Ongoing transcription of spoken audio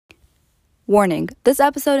Warning, this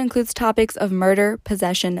episode includes topics of murder,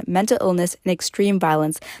 possession, mental illness, and extreme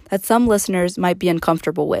violence that some listeners might be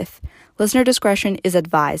uncomfortable with. Listener discretion is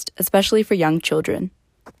advised, especially for young children.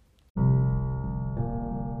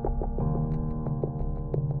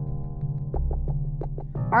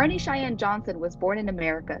 Arnie Cheyenne Johnson was born in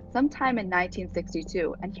America sometime in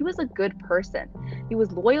 1962, and he was a good person. He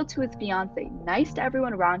was loyal to his fiancée, nice to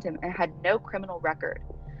everyone around him, and had no criminal record.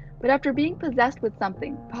 But after being possessed with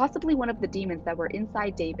something, possibly one of the demons that were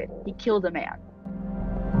inside David, he killed a man.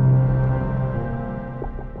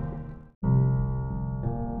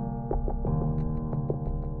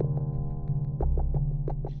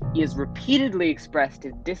 He has repeatedly expressed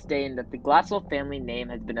his disdain that the Glatzel family name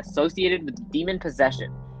has been associated with demon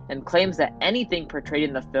possession, and claims that anything portrayed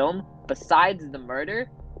in the film, besides the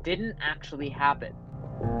murder, didn't actually happen.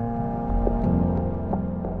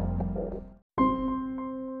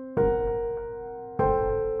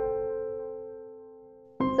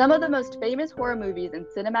 Some of the most famous horror movies in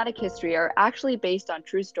cinematic history are actually based on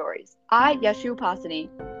true stories. I, Yeshu Pasani,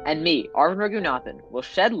 and me, Arvin Raghunathan, will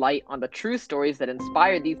shed light on the true stories that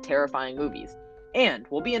inspired these terrifying movies, and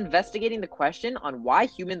we'll be investigating the question on why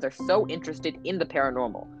humans are so interested in the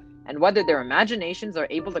paranormal, and whether their imaginations are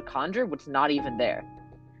able to conjure what's not even there.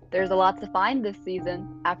 There's a lot to find this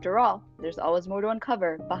season. After all, there's always more to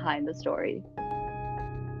uncover behind the story.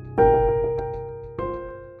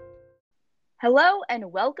 Hello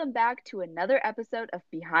and welcome back to another episode of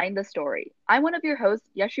Behind the Story. I'm one of your hosts,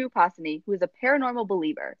 Yeshu Pasani, who is a paranormal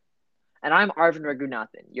believer. And I'm Arvin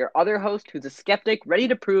Raghunathan, your other host who's a skeptic ready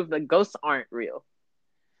to prove that ghosts aren't real.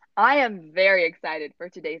 I am very excited for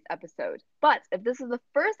today's episode. But if this is the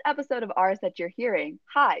first episode of ours that you're hearing,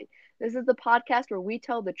 hi, this is the podcast where we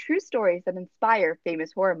tell the true stories that inspire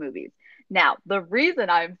famous horror movies. Now, the reason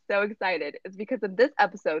I'm so excited is because in this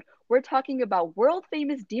episode, we're talking about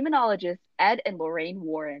world-famous demonologists Ed and Lorraine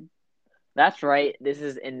Warren. That's right, this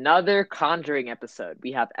is another Conjuring episode.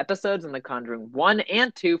 We have episodes on the Conjuring 1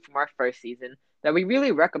 and 2 from our first season that we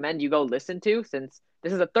really recommend you go listen to, since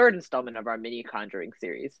this is the third installment of our mini Conjuring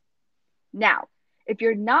series. Now, if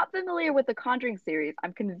you're not familiar with the Conjuring series,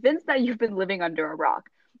 I'm convinced that you've been living under a rock.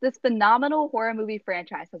 This phenomenal horror movie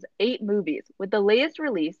franchise has 8 movies, with the latest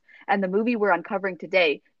release and the movie we're uncovering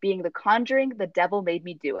today being The Conjuring, The Devil Made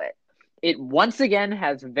Me Do It. It once again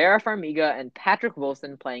has Vera Farmiga and Patrick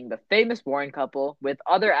Wilson playing the famous Warren couple, with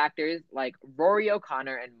other actors like Rory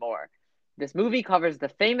O'Connor and more. This movie covers the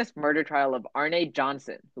famous murder trial of Arnie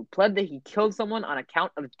Johnson, who pled that he killed someone on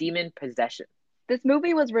account of demon possession. This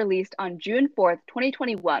movie was released on June 4th,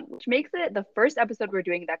 2021, which makes it the first episode we're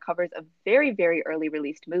doing that covers a very, very early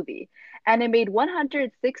released movie. And it made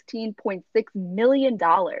 $116.6 million.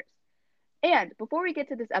 And before we get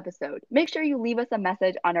to this episode, make sure you leave us a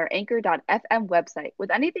message on our anchor.fm website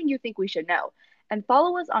with anything you think we should know. And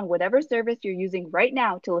follow us on whatever service you're using right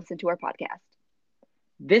now to listen to our podcast.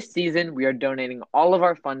 This season, we are donating all of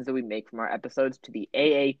our funds that we make from our episodes to the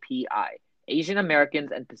AAPI, Asian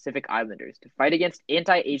Americans and Pacific Islanders, to fight against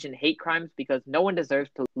anti-Asian hate crimes because no one deserves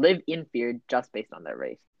to live in fear just based on their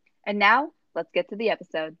race. And now, let's get to the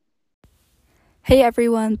episode. Hey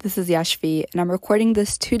everyone, this is Yashvi, and I'm recording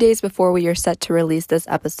this 2 days before we are set to release this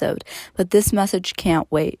episode, but this message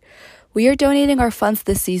can't wait. We are donating our funds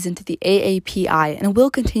this season to the AAPI and will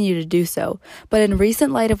continue to do so, but in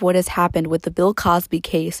recent light of what has happened with the Bill Cosby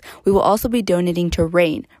case, we will also be donating to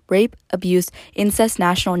RAIN, Rape, Abuse, Incest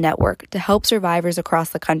National Network, to help survivors across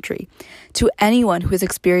the country. To anyone who has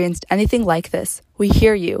experienced anything like this, we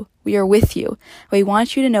hear you, we are with you, and we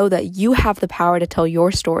want you to know that you have the power to tell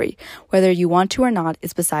your story. Whether you want to or not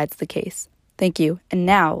is besides the case. Thank you, and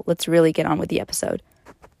now let's really get on with the episode.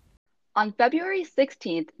 On February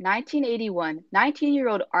 16, 1981,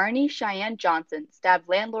 19-year-old Arnie Cheyenne Johnson stabbed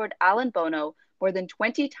landlord Alan Bono more than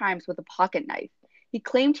 20 times with a pocket knife. He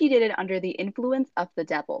claimed he did it under the influence of the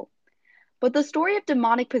devil. But the story of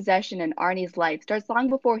demonic possession in Arnie's life starts long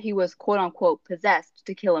before he was quote-unquote possessed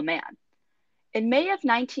to kill a man. In May of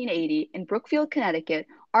 1980, in Brookfield, Connecticut,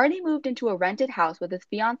 Arnie moved into a rented house with his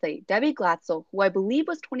fiancée, Debbie Glatzel, who I believe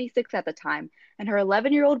was 26 at the time, and her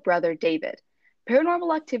 11-year-old brother, David.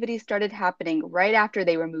 Paranormal activity started happening right after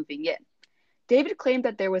they were moving in. David claimed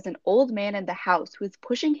that there was an old man in the house who was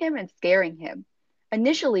pushing him and scaring him.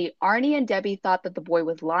 Initially, Arnie and Debbie thought that the boy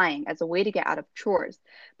was lying as a way to get out of chores,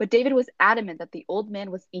 but David was adamant that the old man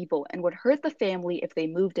was evil and would hurt the family if they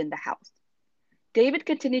moved in the house. David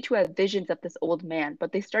continued to have visions of this old man,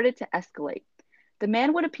 but they started to escalate. The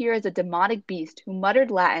man would appear as a demonic beast who muttered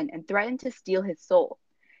Latin and threatened to steal his soul.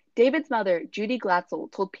 David's mother, Judy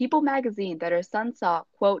Glatzel, told People magazine that her son saw,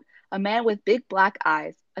 quote, a man with big black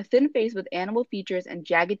eyes, a thin face with animal features and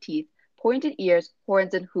jagged teeth, pointed ears,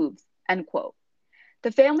 horns, and hooves, end quote.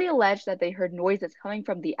 The family alleged that they heard noises coming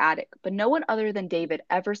from the attic, but no one other than David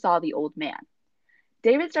ever saw the old man.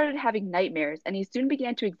 David started having nightmares, and he soon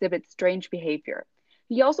began to exhibit strange behavior.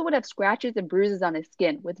 He also would have scratches and bruises on his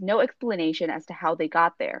skin with no explanation as to how they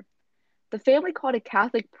got there. The family called a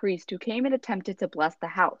Catholic priest who came and attempted to bless the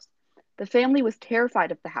house. The family was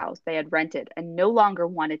terrified of the house they had rented and no longer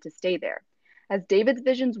wanted to stay there. As David's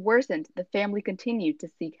visions worsened, the family continued to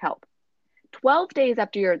seek help. 12 days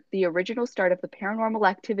after the original start of the paranormal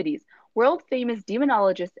activities, world famous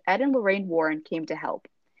demonologists Ed and Lorraine Warren came to help.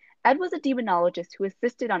 Ed was a demonologist who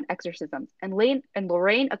assisted on exorcisms, and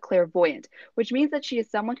Lorraine a clairvoyant, which means that she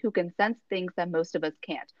is someone who can sense things that most of us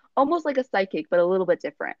can't, almost like a psychic, but a little bit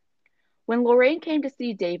different. When Lorraine came to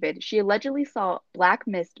see David, she allegedly saw black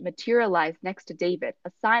mist materialize next to David,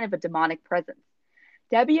 a sign of a demonic presence.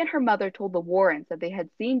 Debbie and her mother told the Warrens that they had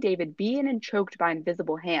seen David beaten and choked by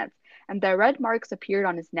invisible hands, and that red marks appeared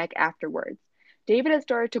on his neck afterwards. David had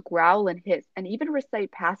started to growl and hiss, and even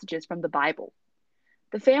recite passages from the Bible.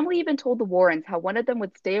 The family even told the Warrens how one of them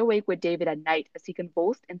would stay awake with David at night as he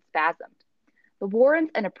convulsed and spasmed. The Warrens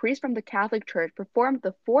and a priest from the Catholic Church performed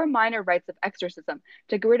the 4 minor rites of exorcism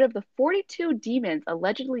to get rid of the 42 demons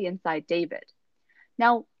allegedly inside David.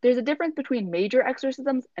 Now, there's a difference between major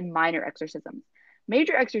exorcisms and minor exorcisms.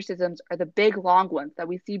 Major exorcisms are the big, long ones that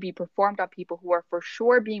we see be performed on people who are for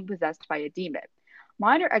sure being possessed by a demon.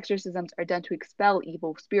 Minor exorcisms are done to expel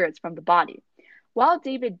evil spirits from the body. While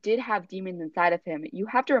David did have demons inside of him, you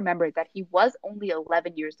have to remember that he was only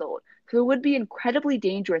 11 years old, so it would be incredibly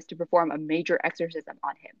dangerous to perform a major exorcism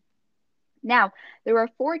on him. Now, there are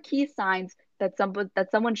 4 key signs that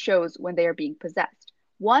someone shows when they are being possessed.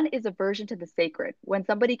 1 is aversion to the sacred, when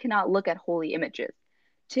somebody cannot look at holy images.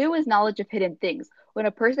 2 is knowledge of hidden things, when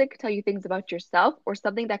a person can tell you things about yourself or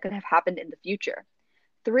something that could have happened in the future.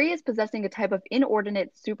 3 is possessing a type of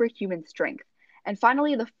inordinate superhuman strength. And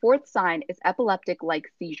finally, the 4th sign is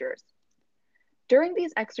epileptic-like seizures. During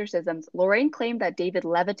these exorcisms, Lorraine claimed that David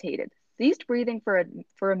levitated, ceased breathing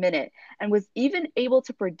for a minute, and was even able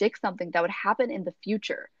to predict something that would happen in the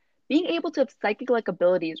future. Being able to have psychic-like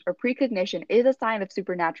abilities or precognition is a sign of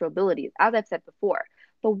supernatural abilities, as I've said before.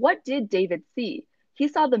 But what did David see? He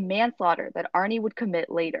saw the manslaughter that Arnie would commit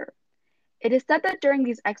later. It is said that during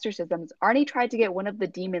these exorcisms, Arnie tried to get one of the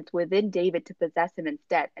demons within David to possess him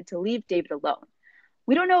instead and to leave David alone.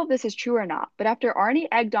 We don't know if this is true or not, but after Arnie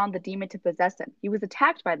egged on the demon to possess him, he was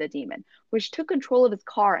attacked by the demon, which took control of his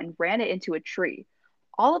car and ran it into a tree.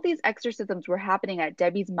 All of these exorcisms were happening at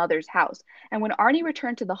Debbie's mother's house, and when Arnie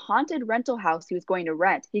returned to the haunted rental house he was going to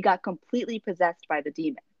rent, he got completely possessed by the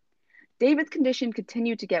demon. David's condition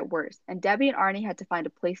continued to get worse, and Debbie and Arnie had to find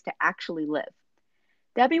a place to actually live.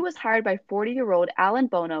 Debbie was hired by 40-year-old Alan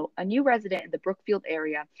Bono, a new resident in the Brookfield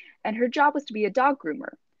area, and her job was to be a dog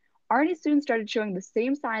groomer. Arnie soon started showing the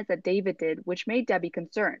same signs that David did, which made Debbie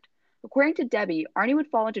concerned. According to Debbie, Arnie would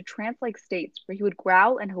fall into trance-like states where he would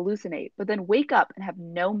growl and hallucinate, but then wake up and have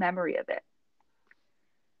no memory of it.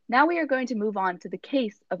 Now we are going to move on to the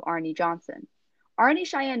case of Arnie Johnson. Arnie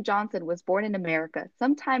Cheyenne Johnson was born in America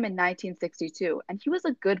sometime in 1962, and he was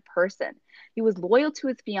a good person. He was loyal to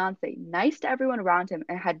his fiancée, nice to everyone around him,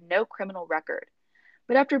 and had no criminal record.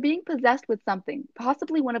 But after being possessed with something,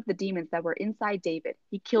 possibly one of the demons that were inside David,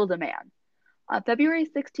 he killed a man. On February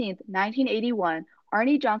 16, 1981,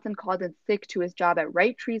 Arnie Johnson called in sick to his job at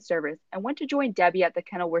Wright Tree Service and went to join Debbie at the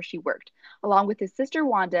kennel where she worked, along with his sister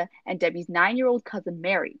Wanda and Debbie's 9-year-old cousin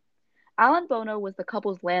Mary. Alan Bono was the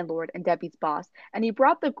couple's landlord and Debbie's boss, and he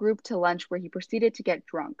brought the group to lunch where he proceeded to get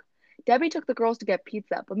drunk. Debbie took the girls to get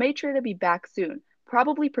pizza, but made sure to be back soon,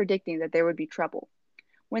 probably predicting that there would be trouble.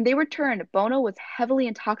 When they returned, Bono was heavily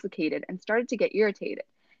intoxicated and started to get irritated.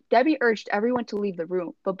 Debbie urged everyone to leave the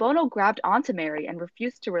room, but Bono grabbed onto Mary and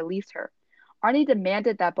refused to release her. Arnie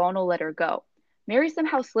demanded that Bono let her go. Mary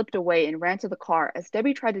somehow slipped away and ran to the car as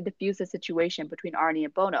Debbie tried to defuse the situation between Arnie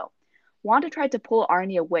and Bono. Wanda tried to pull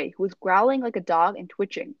Arnie away, who was growling like a dog and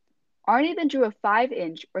twitching. Arnie then drew a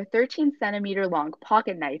 5-inch or 13-centimeter long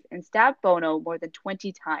pocket knife and stabbed Bono more than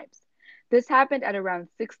 20 times. This happened at around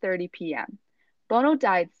 6:30 p.m. Bono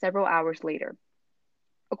died several hours later.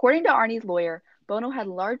 According to Arnie's lawyer, Bono had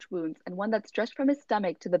large wounds and one that stretched from his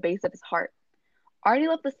stomach to the base of his heart. Arnie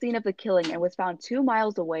left the scene of the killing and was found 2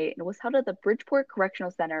 miles away and was held at the Bridgeport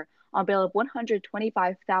Correctional Center on bail of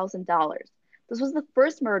 $125,000. This was the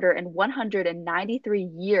first murder in 193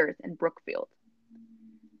 years in Brookfield.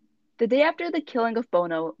 The day after the killing of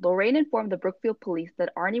Bono, Lorraine informed the Brookfield police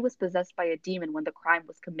that Arnie was possessed by a demon when the crime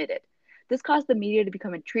was committed. This caused the media to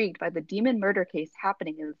become intrigued by the demon murder case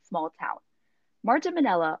happening in the small town. Martin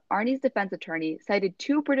Minella, Arnie's defense attorney, cited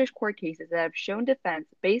two British court cases that have shown defense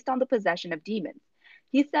based on the possession of demons.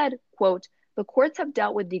 He said, quote, "The courts have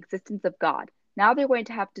dealt with the existence of God. Now they're going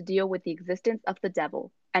to have to deal with the existence of the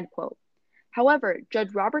devil," end quote. However,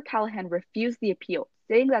 Judge Robert Callahan refused the appeal,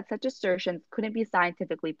 saying that such assertions couldn't be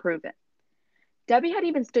scientifically proven. Debbie had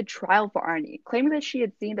even stood trial for Arnie, claiming that she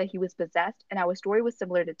had seen that he was possessed and how his story was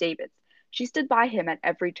similar to David's. She stood by him at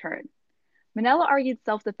every turn. Manella argued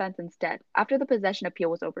self-defense instead, after the possession appeal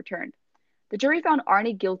was overturned. The jury found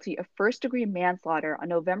Arnie guilty of first-degree manslaughter on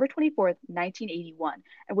November 24, 1981,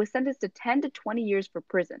 and was sentenced to 10 to 20 years for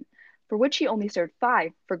prison, for which he only served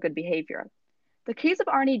 5 for good behavior. The case of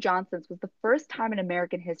Arnie Johnson's was the first time in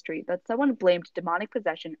American history that someone blamed demonic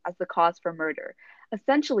possession as the cause for murder.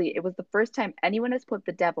 Essentially, it was the first time anyone has put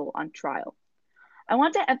the devil on trial. I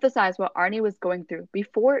want to emphasize what Arnie was going through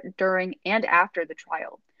before, during, and after the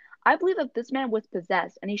trial. I believe that this man was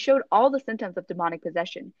possessed and he showed all the symptoms of demonic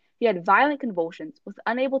possession. He had violent convulsions, was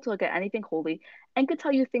unable to look at anything holy, and could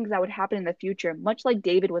tell you things that would happen in the future, much like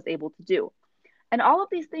David was able to do. And all of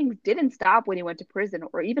these things didn't stop when he went to prison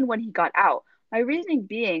or even when he got out. My reasoning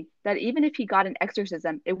being that even if he got an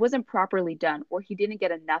exorcism, it wasn't properly done or he didn't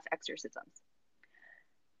get enough exorcisms.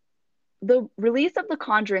 The release of The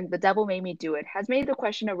Conjuring, The Devil Made Me Do It, has made the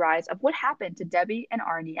question arise of what happened to Debbie and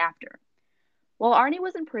Arnie after. While Arnie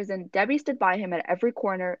was in prison, Debbie stood by him at every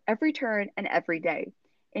corner, every turn, and every day.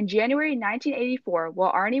 In January 1984,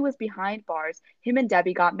 while Arnie was behind bars, him and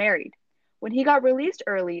Debbie got married. When he got released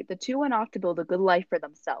early, the two went off to build a good life for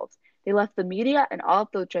themselves. They left the media and all of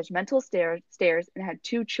the judgmental stares and had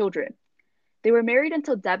 2 children. They were married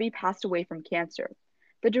until Debbie passed away from cancer.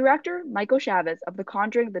 The director, Michael Chavez, of The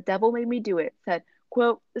Conjuring, The Devil Made Me Do It, said,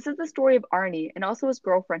 quote, "This is the story of Arnie and also his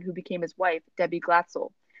girlfriend who became his wife, Debbie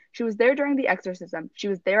Glatzel. She was there during the exorcism, she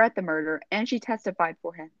was there at the murder, and she testified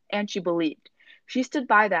for him, and she believed. She stood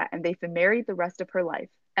by that, and they've been married the rest of her life,"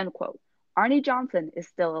 end quote. Arnie Johnson is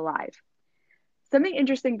still alive. Something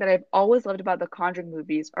interesting that I've always loved about the Conjuring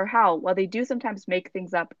movies are how, while they do sometimes make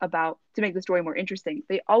things up about to make the story more interesting,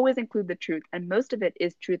 they always include the truth, and most of it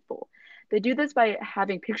is truthful. They do this by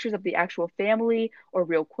having pictures of the actual family or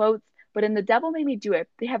real quotes, but in The Devil Made Me Do It,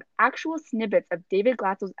 they have actual snippets of David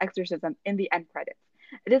Glatzel's exorcism in the end credits.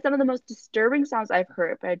 It is some of the most disturbing sounds I've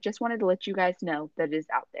heard, but I just wanted to let you guys know that it is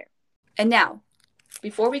out there. And now,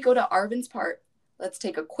 before we go to Arvin's part, let's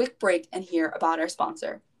take a quick break and hear about our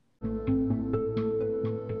sponsor.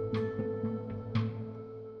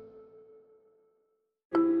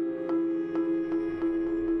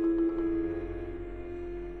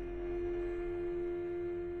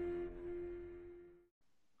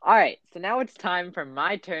 Alright, so now it's time for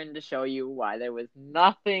my turn to show you why there was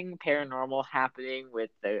nothing paranormal happening with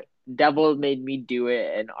The Devil Made Me Do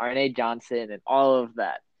It and Arne Johnson and all of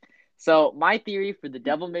that. So my theory for The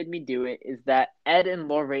Devil Made Me Do It is that Ed and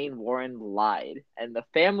Lorraine Warren lied, and the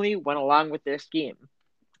family went along with their scheme.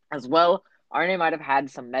 As well, Arne might have had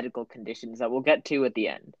some medical conditions that we'll get to at the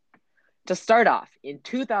end. To start off, in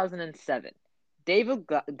 2007, David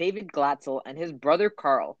Glatzel and his brother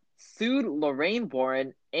Carl sued Lorraine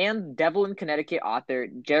Warren and Devil in Connecticut author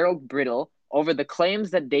Gerald Brittle over the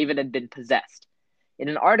claims that David had been possessed. In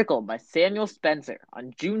an article by Samuel Spencer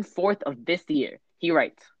on June 4th of this year, he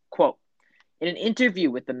writes, quote, "In an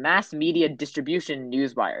interview with the mass media distribution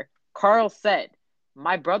Newswire, Carl said,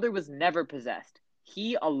 'My brother was never possessed.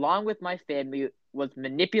 He, along with my family, was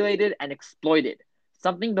manipulated and exploited,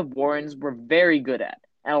 something the Warrens were very good at.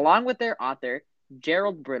 And along with their author,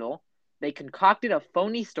 Gerald Brittle, they concocted a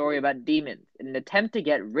phony story about demons in an attempt to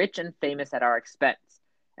get rich and famous at our expense,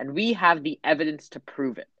 and we have the evidence to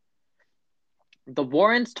prove it. The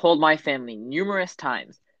Warrens told my family numerous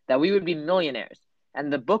times that we would be millionaires,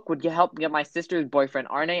 and the book would help get my sister's boyfriend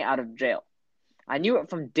Arne out of jail. I knew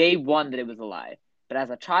it from day one that it was a lie, but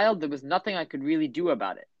as a child there was nothing I could really do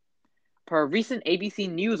about it. Per a recent ABC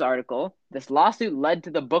News article, this lawsuit led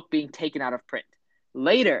to the book being taken out of print.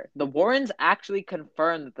 Later, the Warrens actually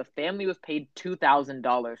confirmed that the family was paid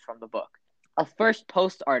 $2,000 from the book. A First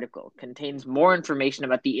Post article contains more information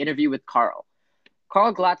about the interview with Carl.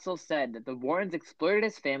 Carl Glatzel said that the Warrens exploited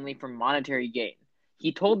his family for monetary gain.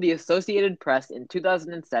 He told the Associated Press in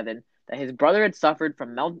 2007 that his brother had suffered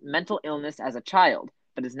from mental illness as a child,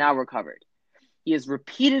 but is now recovered. He has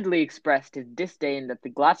repeatedly expressed his disdain that the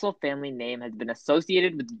Glatzel family name has been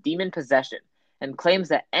associated with demon possession, and claims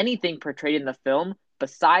that anything portrayed in the film,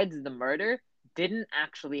 besides the murder, didn't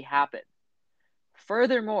actually happen.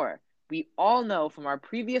 Furthermore, we all know from our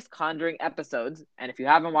previous Conjuring episodes, and if you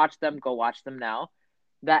haven't watched them, go watch them now,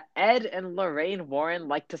 that Ed and Lorraine Warren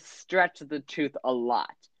like to stretch the truth a lot.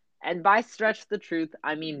 And by stretch the truth,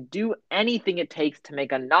 I mean do anything it takes to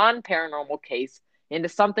make a non-paranormal case into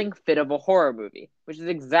something fit of a horror movie, which is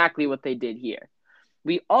exactly what they did here.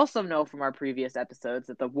 We also know from our previous episodes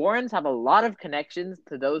that the Warrens have a lot of connections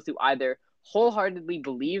to those who either wholeheartedly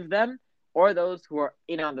believe them or those who are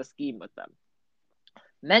in on the scheme with them.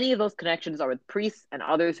 Many of those connections are with priests and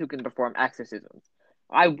others who can perform exorcisms.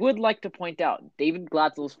 I would like to point out David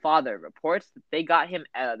Glatzel's father reports that they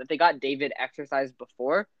got David exorcised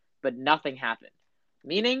before, but nothing happened.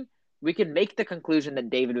 Meaning, we can make the conclusion that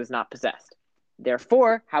David was not possessed.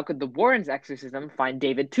 Therefore, how could the Warrens' exorcism find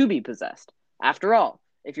David to be possessed? After all,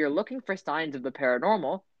 if you're looking for signs of the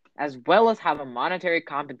paranormal, as well as have a monetary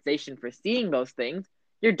compensation for seeing those things,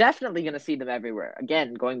 you're definitely going to see them everywhere.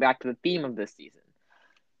 Again, going back to the theme of this season.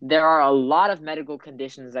 There are a lot of medical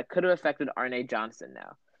conditions that could have affected Arne Johnson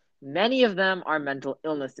now. Many of them are mental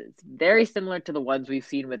illnesses, very similar to the ones we've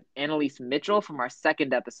seen with Annalise Mitchell from our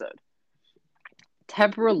second episode.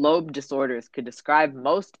 Temporal lobe disorders could describe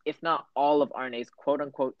most, if not all, of Arne's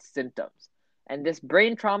quote-unquote symptoms, and this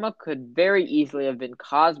brain trauma could very easily have been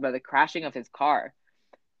caused by the crashing of his car.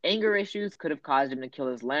 Anger issues could have caused him to kill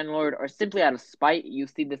his landlord, or simply out of spite. You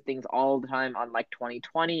see these things all the time on like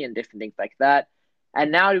 2020 and different things like that. And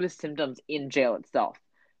now to his symptoms in jail itself.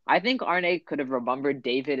 I think Arne could have remembered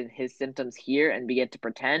David and his symptoms here and began to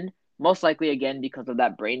pretend, most likely again because of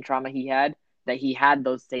that brain trauma he had, that he had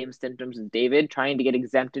those same symptoms as David, trying to get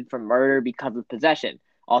exempted from murder because of possession.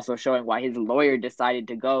 Also showing why his lawyer decided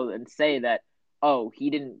to go and say that, oh, he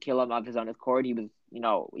didn't kill him of his own accord. He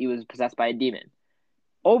was possessed by a demon.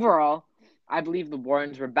 Overall, I believe the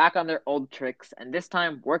Warrens were back on their old tricks, and this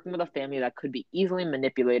time working with a family that could be easily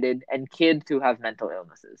manipulated and kids who have mental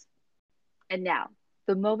illnesses. And now,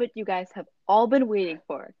 the moment you guys have all been waiting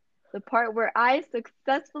for, the part where I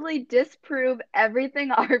successfully disprove everything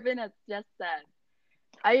Arvin has just said.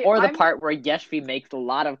 The part where Yeshvi makes a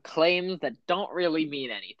lot of claims that don't really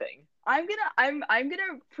mean anything. I'm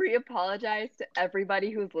gonna pre-apologize to everybody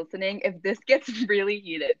who's listening if this gets really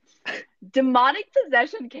heated. Demonic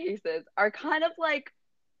possession cases are kind of like,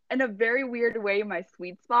 in a very weird way, my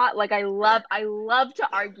sweet spot. Like I love to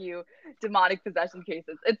argue demonic possession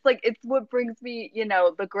cases. It's what brings me,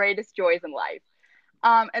 the greatest joys in life.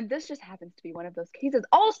 And this just happens to be one of those cases.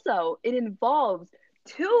 Also, it involves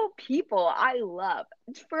two people I love.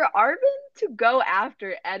 For Arvin to go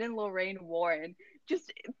after Ed and Lorraine Warren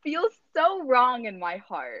just feels so wrong in my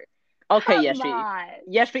heart. Okay,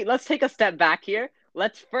 Yeshvi, let's take a step back here.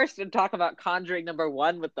 Let's first talk about Conjuring number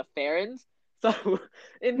 1 with the Farrens. So,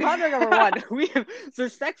 in Conjuring number 1, we have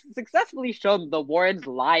successfully shown the Warrens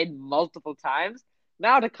lied multiple times.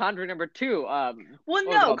 Now to Conjuring number 2.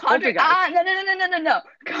 Conjuring. No.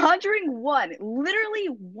 Conjuring 1. Literally,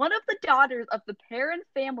 one of the daughters of the Perron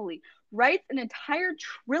family writes an entire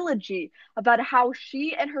trilogy about how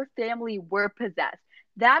she and her family were possessed.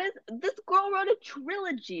 This girl wrote a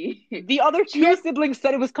trilogy. The other two siblings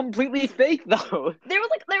said it was completely fake, though. They were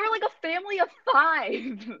like a family of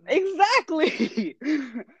 5. Exactly.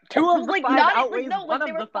 2 of the 5 outweighs one of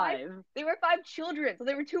the 5. They were 5 children, so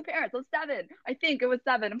they were 2 parents. So 7. I think it was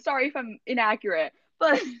 7. I'm sorry if I'm inaccurate,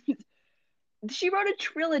 but she wrote a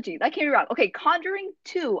trilogy. That can't be wrong. Okay, Conjuring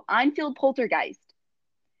 2, Enfield Poltergeist.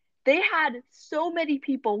 They had so many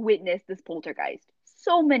people witness this poltergeist.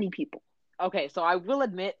 So many people. Okay, so I will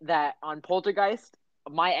admit that on Poltergeist,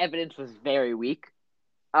 my evidence was very weak.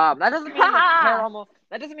 That doesn't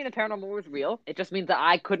mean the paranormal was real. It just means that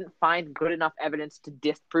I couldn't find good enough evidence to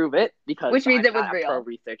disprove it because which means I'm it was not real. A pro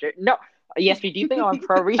researcher. No, yes, do you think I'm a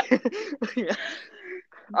pro researcher?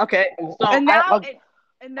 Okay, so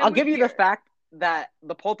I'll give you the fact that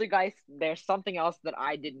the Poltergeist, there's something else that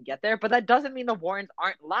I didn't get there, but that doesn't mean the Warrens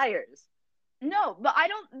aren't liars. No, but I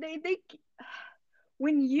don't. They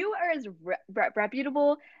when you are as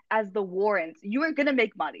reputable as the Warrens, you are gonna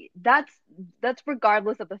make money. That's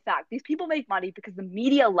regardless of the fact. These people make money because the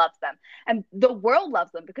media loves them and the world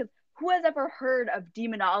loves them, because who has ever heard of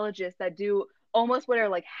demonologists that do almost what are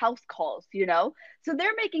like house calls, So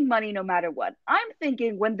they're making money no matter what. I'm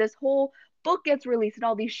thinking when this whole book gets released and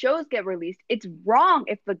all these shows get released, it's wrong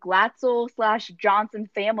if the Glatzel/Johnson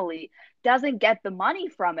family doesn't get the money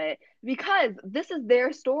from it, because this is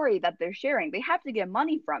their story that they're sharing. They have to get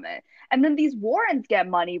money from it. And then these Warrens get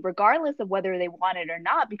money regardless of whether they want it or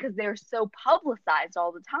not, because they're so publicized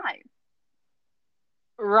all the time.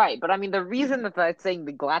 Right, but I mean, the reason that I'm saying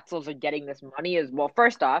the Glatzels are getting this money is, well,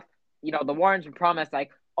 first off, the Warrens would promise,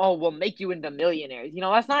 like, oh, we'll make you into millionaires.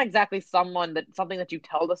 That's not exactly something that you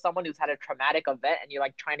tell to someone who's had a traumatic event and you're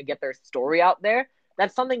like trying to get their story out there.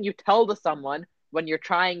 That's something you tell to someone when you're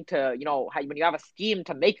trying to, when you have a scheme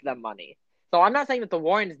to make them money. So I'm not saying that the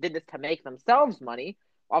Warrens did this to make themselves money.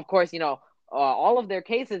 Of course, all of their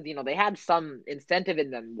cases, they had some incentive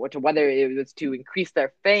in them, which whether it was to increase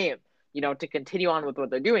their fame, to continue on with what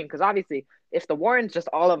they're doing. Because obviously, if the Warrens just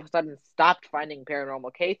all of a sudden stopped finding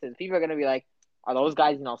paranormal cases, people are going to be like, are those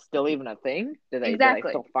guys, still even a thing? Do they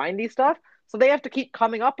Exactly. still find these stuff? So they have to keep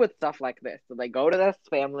coming up with stuff like this. So they go to this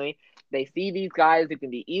family, they see these guys who can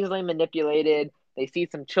be easily manipulated. They see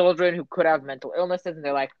some children who could have mental illnesses, and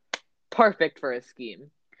they're like, perfect for a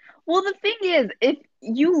scheme. Well, the thing is, if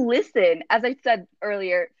you listen, as I said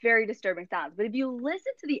earlier, very disturbing sounds, but if you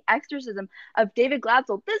listen to the exorcism of David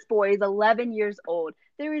Glatzel, this boy is 11 years old.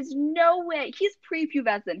 There is no way, he's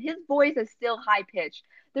prepubescent. His voice is still high pitched.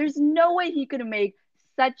 There's no way he could make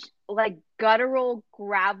such like guttural,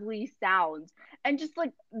 gravelly sounds and just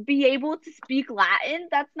like be able to speak Latin.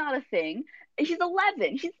 That's not a thing. He's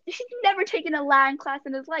 11. He's never taken a Latin class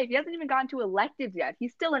in his life. He hasn't even gone to electives yet.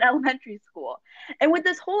 He's still in elementary school. And with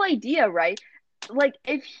this whole idea, right? Like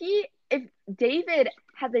if David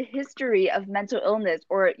has a history of mental illness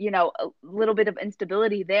or, a little bit of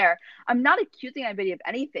instability there, I'm not accusing anybody of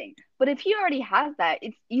anything. But if he already has that,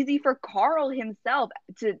 it's easy for Carl himself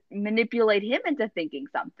to manipulate him into thinking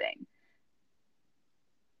something.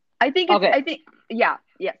 Okay. Yeah,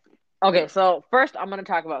 yes. Okay, so first I'm going to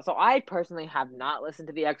talk about. So I personally have not listened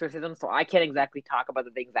to The Exorcism, so I can't exactly talk about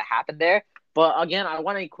the things that happened there. But again, I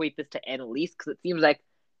want to equate this to Annalise because it seems like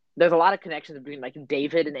there's a lot of connections between like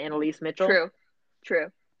David and Annalise Mitchell. True.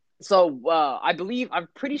 So I'm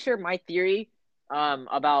pretty sure my theory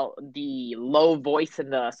about the low voice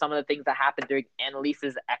and some of the things that happened during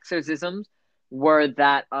Annalise's exorcisms were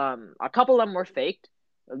that a couple of them were faked,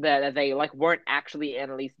 that they like weren't actually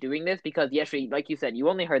Annalise doing this because yes, like you said, you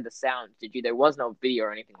only heard the sounds, did you? There was no video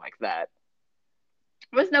or anything like that.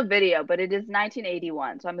 There was no video, but it is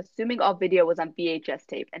 1981, so I'm assuming all video was on VHS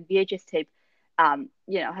tape, and VHS tape,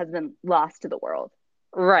 has been lost to the world.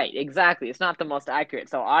 Right, exactly. It's not the most accurate.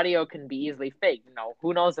 So audio can be easily faked.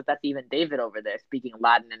 Who knows if that's even David over there speaking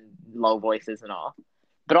Latin and low voices and all.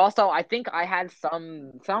 But also, I think I had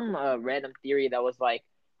some random theory that was like,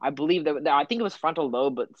 I believe I think it was frontal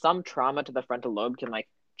lobe, but some trauma to the frontal lobe can like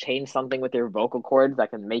change something with your vocal cords that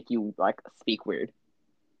can make you like speak weird.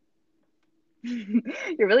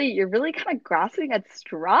 You're really kind of grasping at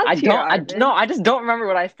straws I here, don't I no, Arvin. I just don't remember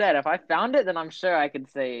what I said. If I found it, then I'm sure I could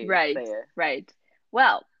say Right, it. right.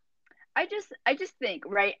 Well, I just think,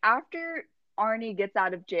 right, after Arnie gets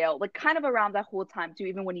out of jail, like kind of around that whole time too,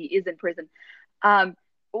 even when he is in prison, um,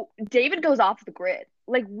 David goes off the grid.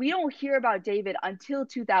 Like we don't hear about David until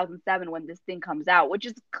 2007 when this thing comes out, which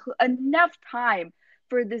is enough time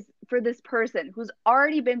for this person who's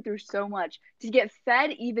already been through so much to get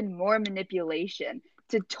fed even more manipulation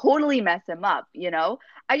to totally mess him up.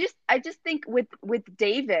 I just think with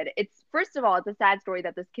David, it's first of all, it's a sad story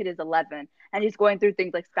that this kid is 11 and he's going through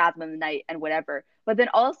things like spasm in the night and whatever, but then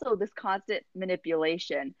also this constant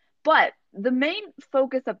manipulation. But the main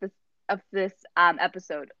focus of this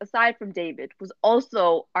episode, aside from David, was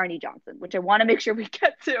also Arnie Johnson, which I want to make sure we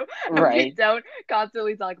get to, and we Right. don't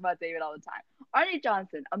constantly talk about David all the time. Arnie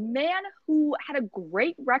Johnson, a man who had a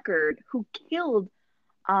great record, who killed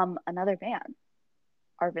another man,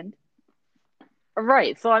 Arvind.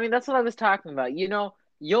 Right. So I mean that's what I was talking about.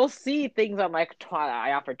 You'll see things on like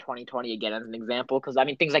I offered 2020 again as an example because I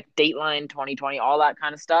mean things like Dateline 2020, all that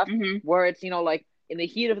kind of stuff, Mm-hmm. where it's like in the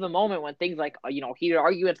heat of the moment when things like heated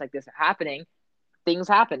arguments like this are happening, things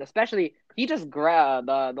happen. Especially he just grabbed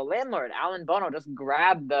the landlord Alan Bono just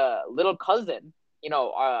grabbed the little cousin.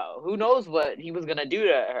 Who knows what he was gonna do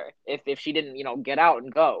to her if she didn't get out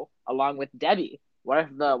and go along with Debbie. What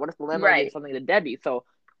if the landlord did Right. something to Debbie? So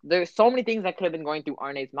there's so many things that could have been going through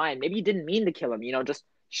Arne's mind. Maybe he didn't mean to kill him, just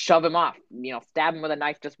shove him off, stab him with a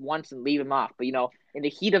knife just once and leave him off. But, in the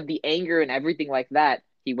heat of the anger and everything like that,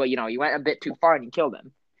 he went a bit too far and he killed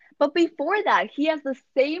him. But before that, he has the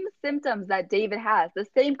same symptoms that David has, the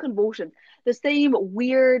same convulsions, the same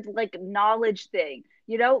weird, like, knowledge thing.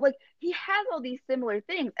 Like, he has all these similar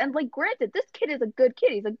things. And, like, granted, this kid is a good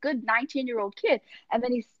kid. He's a good 19-year-old kid. And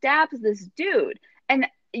then he stabs this dude. And,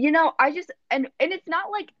 and it's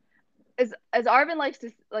not like, as Arvin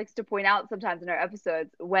likes to point out sometimes in our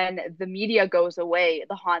episodes, when the media goes away,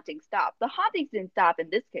 the hauntings stop. The hauntings didn't stop in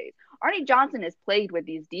this case. Arnie Johnson is plagued with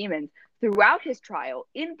these demons throughout his trial,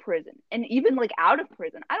 in prison, and even like out of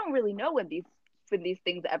prison. I don't really know when these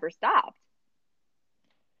things ever stopped.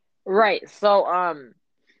 Right. So,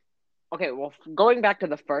 okay, well, going back to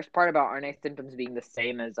the first part about Arne's symptoms being the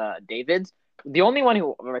same as David's, the only one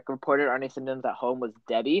who like reported Arne's symptoms at home was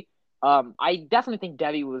Debbie. I definitely think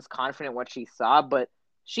Debbie was confident what she saw, but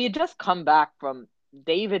she had just come back from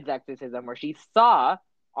David's exorcism, where she saw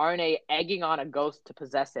Arne egging on a ghost to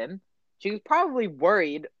possess him. She was probably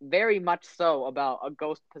worried, very much so, about a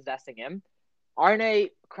ghost possessing him. Arne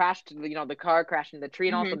crashed, the car crashed into the tree,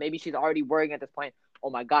 and also Mm-hmm. maybe she's already worrying at this point. Oh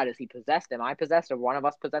my God, is he possessed? Am I possessed? Or one of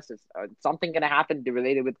us possessed? Is something going to happen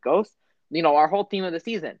related with ghosts? Our whole theme of the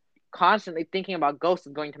season, constantly thinking about ghosts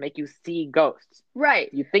is going to make you see ghosts. Right.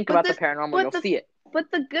 You think But about the this paranormal, but you'll the see it.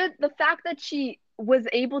 but the fact that she was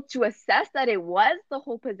able to assess that it was the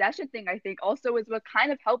whole possession thing, I think also is what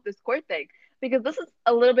kind of helped this court thing. Because this is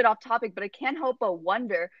a little bit off topic, but I can't help but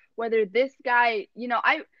wonder whether this guy,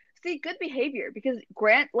 I see good behavior because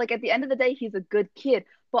Grant, like at the end of the day, he's a good kid.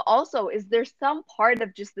 But also, is there some part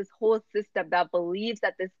of just this whole system that believes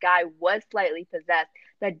that this guy was slightly possessed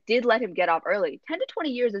that did let him get off early? 10 to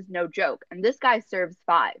 20 years is no joke, and this guy serves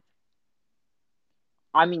 5.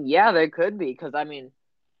 I mean, yeah, there could be, because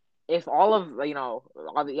if all of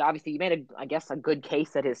obviously you made I guess a good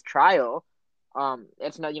case at his trial.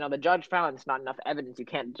 It's not, the judge found it's not enough evidence. You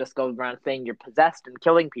can't just go around saying you're possessed and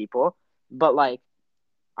killing people. But like,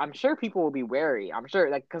 I'm sure people will be wary. I'm sure,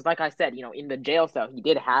 like, because like I said, in the jail cell, he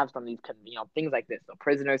did have some of these, things like this. So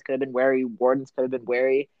prisoners could have been wary, wardens could have been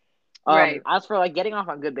wary. Right. As for like getting off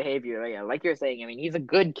on good behavior, yeah, like you're saying, I mean, he's a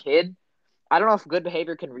good kid. I don't know if good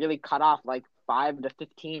behavior can really cut off like 5 to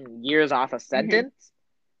 15 years off a Hmm. sentence.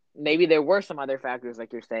 Maybe there were some other factors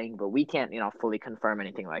like you're saying, but we can't, fully confirm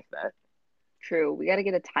anything like that. True. We got to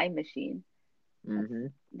get a time machine. That's Mm-hmm.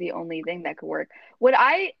 the only thing that could work. What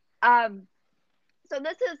I so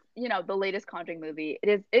this is, the latest Conjuring movie.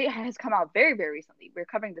 It has come out very, very recently. We're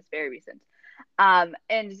covering this very recent. And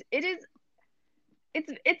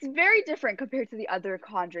it's very different compared to the other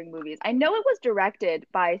Conjuring movies. I know it was directed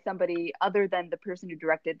by somebody other than the person who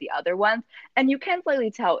directed the other ones, and you can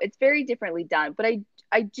slightly tell it's very differently done. But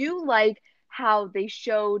I do like how they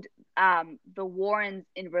showed the Warrens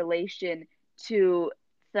in relation to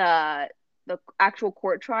the the actual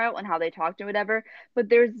court trial and how they talked and whatever. But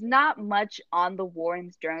there's not much on the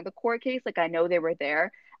Warrens during the court case. Like I know they were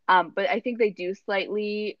there, but I think they do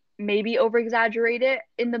slightly maybe over exaggerate it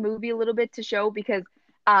in the movie a little bit to show because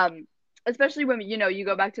especially when you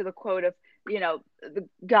go back to the quote of the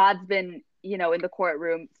God's been in the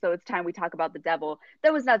courtroom, so it's time we talk about the devil.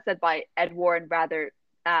 That was not said by Ed Warren, rather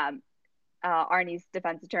um Arnie's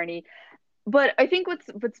defense attorney. But I think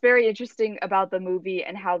what's very interesting about the movie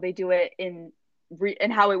and how they do it and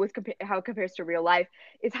how how it compares to real life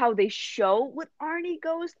is how they show what Arnie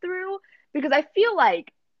goes through, because I feel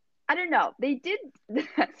like I don't know. They did,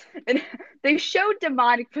 and they showed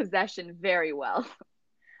demonic possession very well.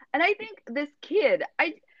 And I think this kid,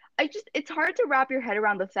 I just, it's hard to wrap your head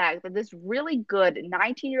around the fact that this really good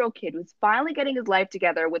 19-year-old kid who's finally getting his life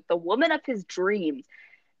together with the woman of his dreams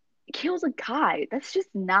kills a guy. That's just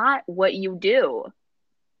not what you do.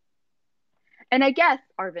 And I guess,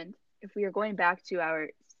 Arvind, if we are going back to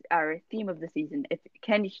our theme of the season, if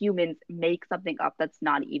can humans make something up that's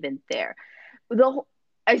not even there? The whole,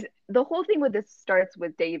 the whole thing with this starts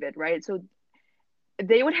with David, right? So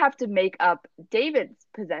they would have to make up David's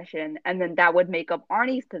possession, and then that would make up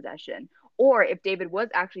Arnie's possession. Or if David was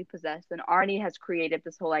actually possessed, then Arnie has created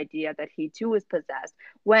this whole idea that he too is possessed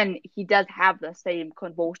when he does have the same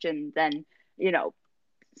convulsions and, you know,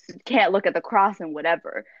 can't look at the cross and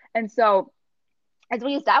whatever. And so, as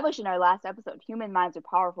we established in our last episode, human minds are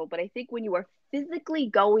powerful, but I think when you are physically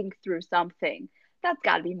going through something, that's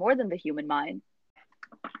got to be more than the human mind.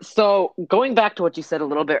 So going back to what you said a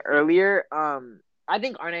little bit earlier, I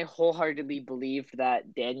think Arne wholeheartedly believed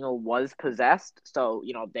that Daniel was possessed. So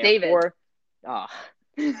David. therefore, uh,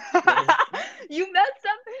 you messed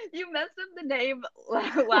up. You messed up the name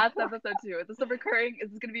last episode too. Is this a recurring? Is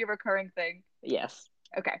this going to be a recurring thing? yes.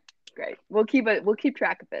 Okay, great. We'll keep it. We'll keep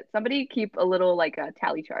track of it. Somebody keep a little like a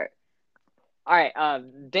tally chart. All right.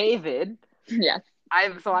 David. Yes.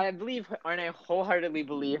 I believe Arne wholeheartedly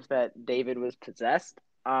believed that David was possessed.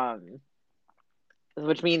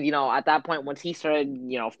 Which means at that point, once he started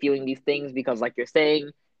feeling these things, because like you're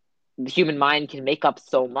saying, the human mind can make up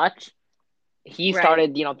so much. He Right.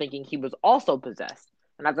 started thinking he was also possessed.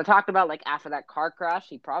 And as I talked about, like after that car crash,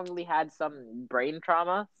 he probably had some brain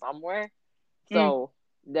trauma somewhere. Mm, So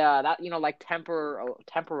that like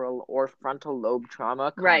temporal or frontal lobe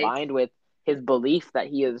trauma right. combined with his belief that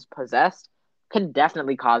he is possessed can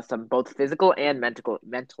definitely cause some both physical and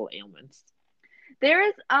mental ailments. There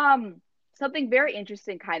is something very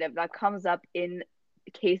interesting kind of that comes up in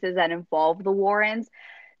cases that involve the Warrens.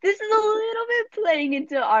 This is a little bit playing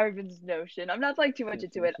into Arvin's notion. I'm not playing too much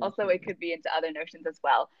into it. Also, it could be into other notions as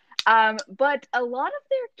well. But a lot of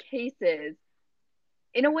their cases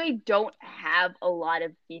in a way don't have a lot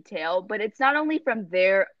of detail, but it's not only from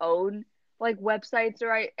their own like websites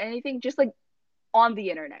or anything, just like on the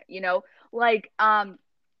internet, like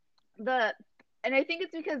the and I think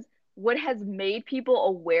it's because what has made people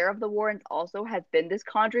aware of the Warrens also has been this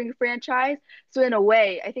Conjuring franchise. So in a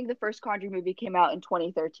way, I think the first Conjuring movie came out in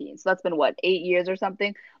 2013. So that's been what, 8 years or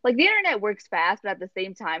something. Like the internet works fast, but at the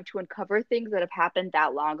same time, to uncover things that have happened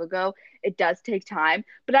that long ago, it does take time.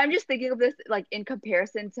 But I'm just thinking of this like in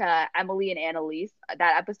comparison to Emily and Annalise,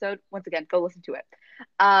 that episode. Once again, go listen to it.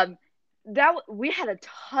 Um, that we had a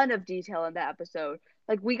ton of detail in that episode.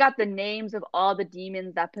 Like we got the names of all the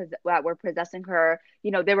demons that were possessing her.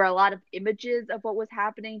 There were a lot of images of what was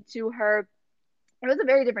happening to her. It was a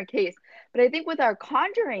very different case. But I think with our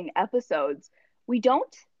Conjuring episodes, we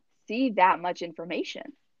don't see that much information.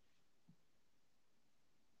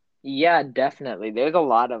 Yeah, definitely. There's a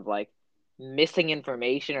lot of like missing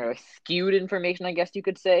information or skewed information, I guess you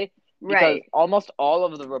could say, because Right. almost all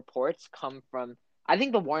of the reports come from. I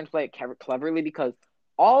think the Warrens play it cleverly because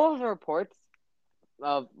all of the reports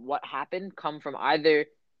of what happened come from either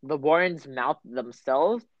the Warrens' mouth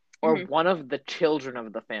themselves or Hmm. one of the children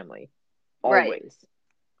of the family. Right. Always.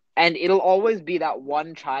 And it'll always be that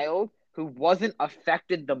one child who wasn't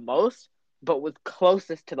affected the most, but was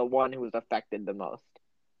closest to the one who was affected the most.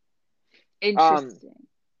 Um, Interesting.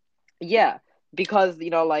 yeah, because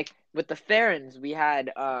like with the Farrens, we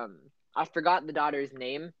had I forgot the daughter's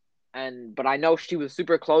name, but I know she was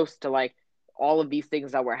super close to like all of these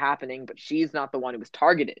things that were happening, but she's not the one who was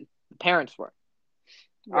targeted. The parents were.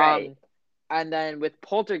 Right. Um, and then with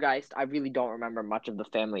Poltergeist, I really don't remember much of the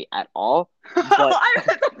family at all. But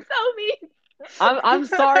That's so mean. I'm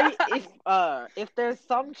sorry if there's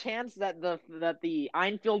some chance that the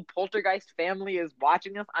Einfield Poltergeist family is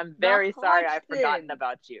watching us. I'm The very sorry I've forgotten Hodgson.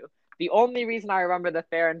 about you. The only reason I remember the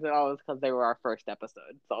Farrens at all is because they were our first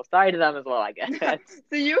episode. So sorry to them as well, I guess.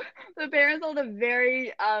 So the parents hold a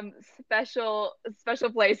very special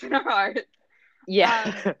place in our heart.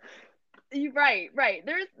 Yeah. Um, right.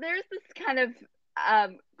 There's this kind of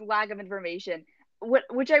lack of information,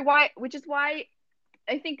 which is why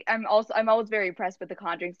I think I'm always very impressed with the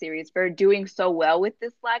Conjuring series for doing so well with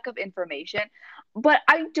this lack of information. But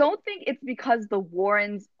I don't think it's because the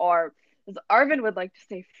Warrens are, as Arvin would like to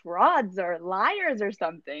say, frauds or liars or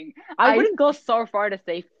something. I I wouldn't go so far to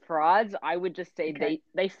say frauds. I would just say Okay.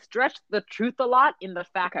 they stretch the truth a lot in the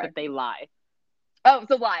fact Okay. that they lie. Oh,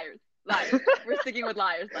 so liars. We're sticking with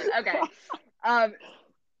liars then. Okay. Um,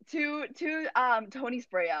 to Tony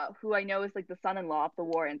Sprea, who I know is like the son-in-law of the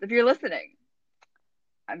Warrens. If you're listening,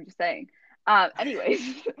 I'm just saying. Anyways,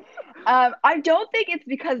 I don't think it's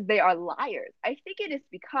because they are liars. I think it is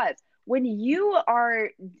because when you are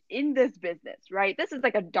in this business, right? This is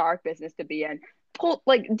like a dark business to be in.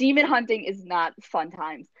 Like demon hunting is not fun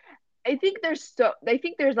times. I think there's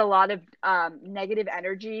a lot of negative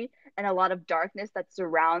energy and a lot of darkness that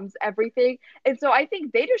surrounds everything. And so I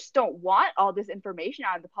think they just don't want all this information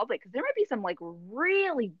out of the public because there might be some like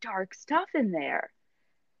really dark stuff in there.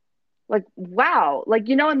 Like wow, like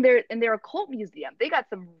in their occult museum, they got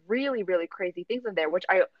some really crazy things in there, which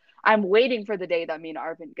I'm waiting for the day that me and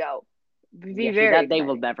Arvin go. Be Yeah, see very that day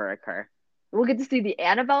will exciting. never occur. We'll get to see the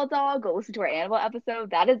Annabelle doll. Go listen to our Annabelle episode.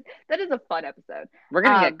 That is a fun episode. We're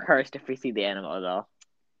gonna get Um, cursed if we see the animal though.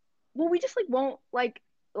 well, we just like won't like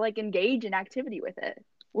engage in activity with it.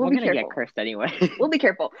 We'll We're be gonna get careful. cursed anyway. We'll be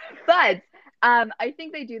careful. But I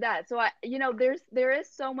think they do that. So there is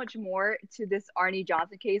so much more to this Arnie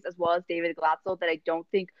Johnson case as well as David Glatzel that I don't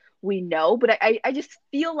think we know, but I just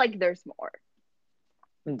feel like there's more.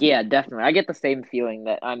 Yeah, definitely. I get the same feeling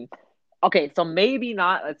that I'm okay, so maybe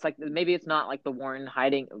not it's like maybe it's not like the Warrens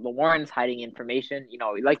hiding information.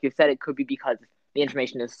 Like you said, it could be because the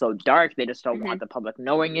information is so dark, they just don't want Hmm. the public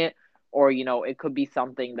knowing it. Or, it could be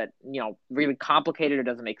something that, really complicated or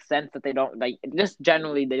doesn't make sense that they don't like just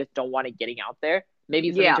generally they just don't want it getting out there. Maybe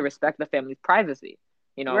it's something Yeah. to respect the family's privacy.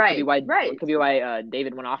 It could be Right. why it Right. could be why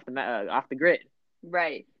David went off the grid.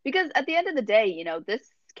 Right. Because at the end of the day,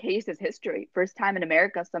 this case is history. First time in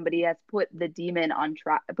America somebody has put the demon on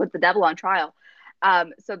trial, put the devil on trial.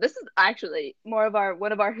 So this is actually more of our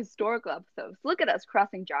one of our historical episodes. Look at us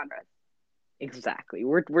crossing genres. Exactly.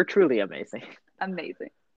 We're truly amazing. Amazing.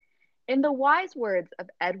 In the wise words of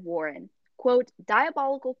Ed Warren, quote,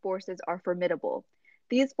 diabolical forces are formidable.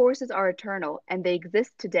 These forces are eternal, and they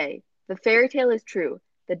exist today. The fairy tale is true.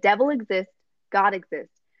 The devil exists, God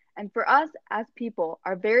exists. And for us as people,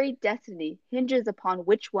 our very destiny hinges upon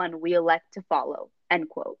which one we elect to follow. End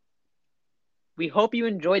quote. We hope you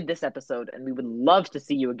enjoyed this episode, and we would love to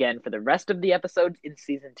see you again for the rest of the episodes in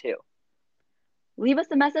season 2. Leave us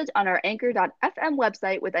a message on our anchor.fm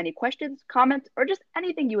website with any questions, comments, or just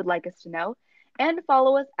anything you would like us to know. And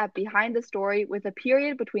follow us at Behind the Story with a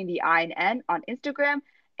period between the I and N on Instagram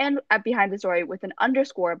and at Behind the Story with an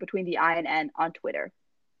underscore between the I and N on Twitter.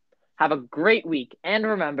 Have a great week, and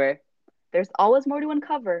remember, there's always more to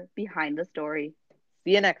uncover behind the story.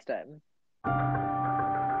 See you next time.